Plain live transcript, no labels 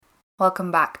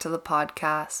Welcome back to the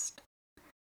podcast.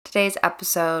 Today's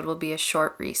episode will be a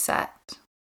short reset.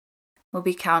 We'll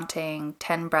be counting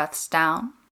 10 breaths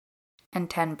down and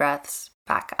 10 breaths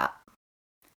back up.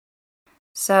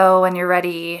 So when you're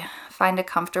ready, find a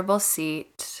comfortable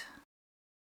seat.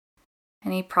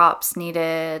 Any props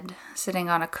needed, sitting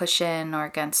on a cushion or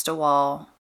against a wall.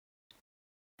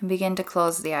 And begin to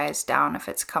close the eyes down if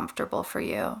it's comfortable for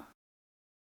you.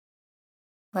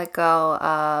 Let go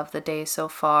of the day so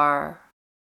far,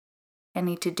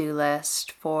 any to-do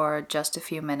list for just a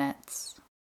few minutes.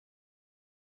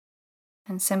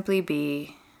 And simply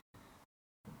be.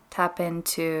 Tap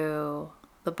into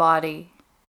the body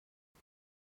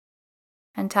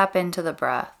and tap into the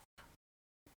breath.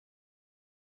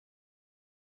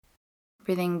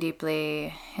 Breathing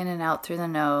deeply in and out through the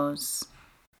nose.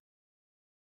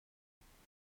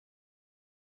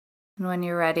 And when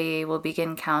you're ready, we'll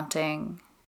begin counting.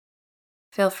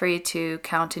 Feel free to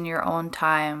count in your own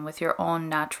time with your own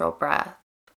natural breath.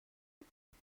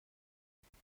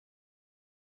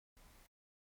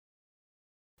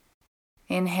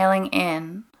 Inhaling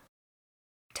in,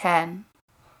 10.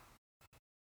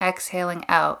 Exhaling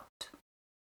out,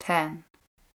 10.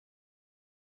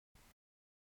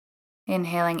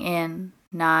 Inhaling in,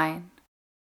 9.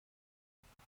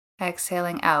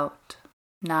 Exhaling out,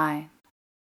 9.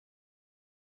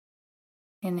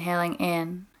 Inhaling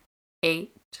in,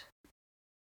 8.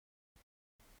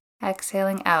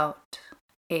 Exhaling out,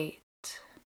 8.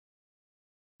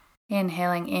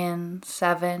 Inhaling in,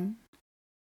 7.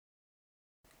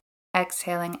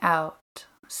 Exhaling out,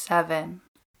 7.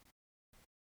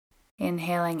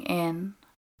 Inhaling in,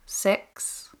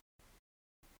 6.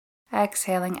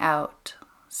 Exhaling out,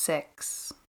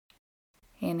 6.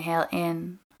 Inhale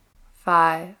in,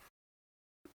 5.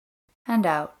 And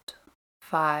out,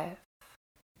 5.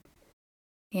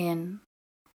 In,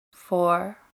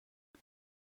 4.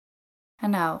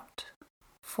 And out,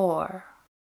 4.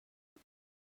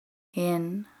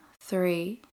 In,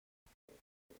 3.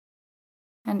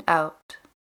 And out,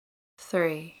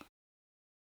 3.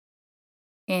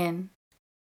 In,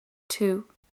 2.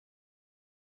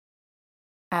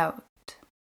 Out,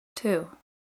 2.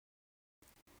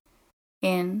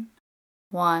 In,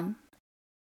 1.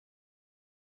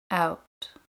 Out,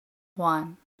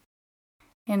 1.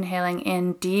 Inhaling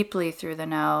in deeply through the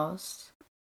nose.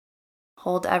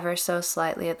 Hold ever so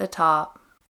slightly at the top.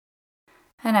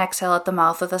 And exhale at the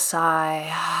mouth with a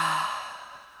sigh.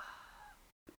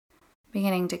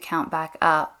 Beginning to count back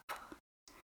up.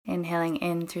 Inhaling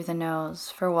in through the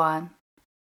nose for 1.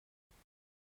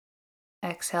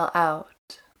 Exhale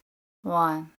out.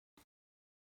 1.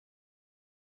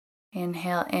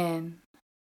 Inhale in.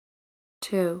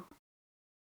 2.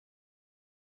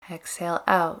 Exhale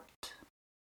out.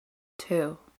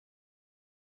 2.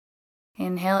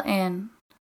 Inhale in.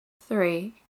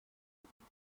 3.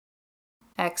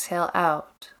 Exhale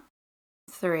out.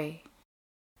 3.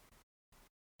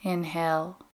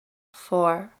 Inhale.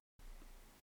 4.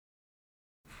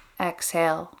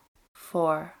 Exhale.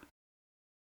 4.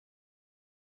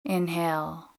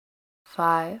 Inhale.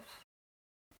 5.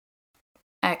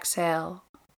 Exhale.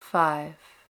 5.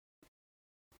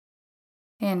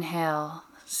 Inhale.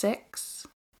 6.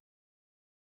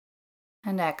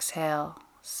 And exhale.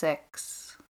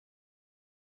 6.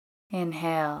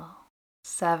 Inhale.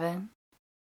 7.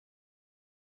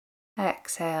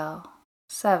 Exhale.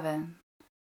 7.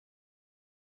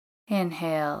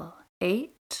 Inhale.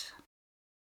 8.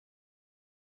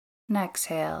 And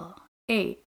exhale.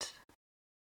 8.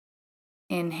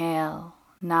 Inhale.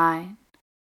 9.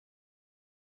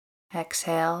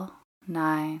 Exhale.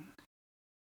 9.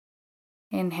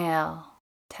 Inhale.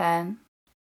 10.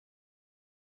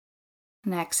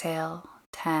 And exhale.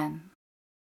 10.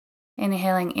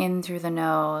 Inhaling in through the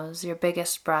nose, your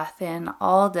biggest breath in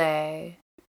all day.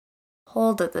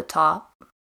 Hold at the top.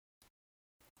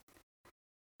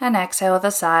 And exhale with a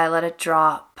sigh, let it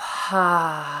drop.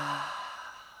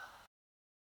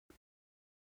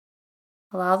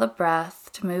 Allow the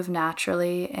breath to move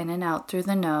naturally in and out through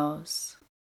the nose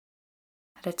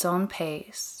at its own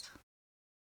pace.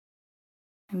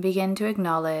 And begin to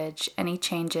acknowledge any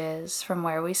changes from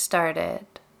where we started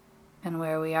and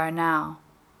where we are now.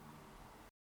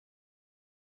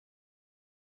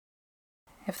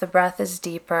 If the breath is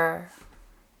deeper,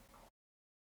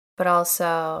 but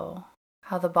also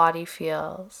how the body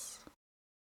feels,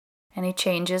 any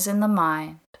changes in the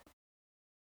mind.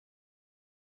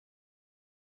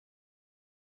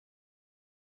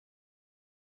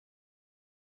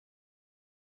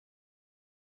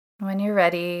 When you're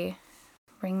ready,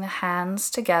 bring the hands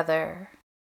together,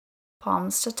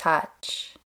 palms to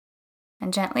touch,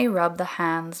 and gently rub the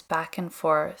hands back and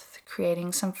forth,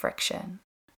 creating some friction.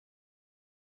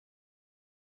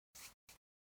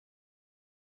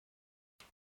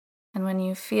 And when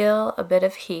you feel a bit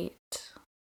of heat,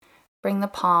 bring the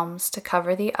palms to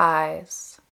cover the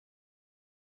eyes.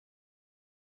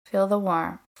 Feel the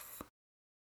warmth.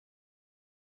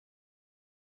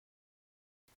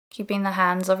 Keeping the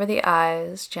hands over the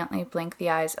eyes, gently blink the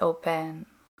eyes open,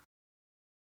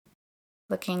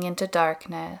 looking into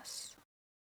darkness.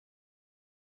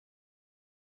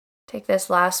 Take this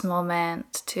last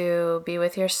moment to be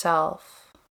with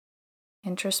yourself,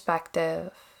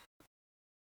 introspective,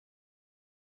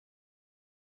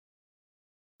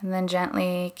 and then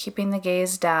gently keeping the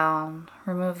gaze down,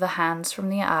 remove the hands from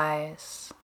the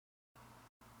eyes.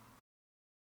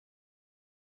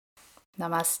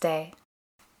 Namaste.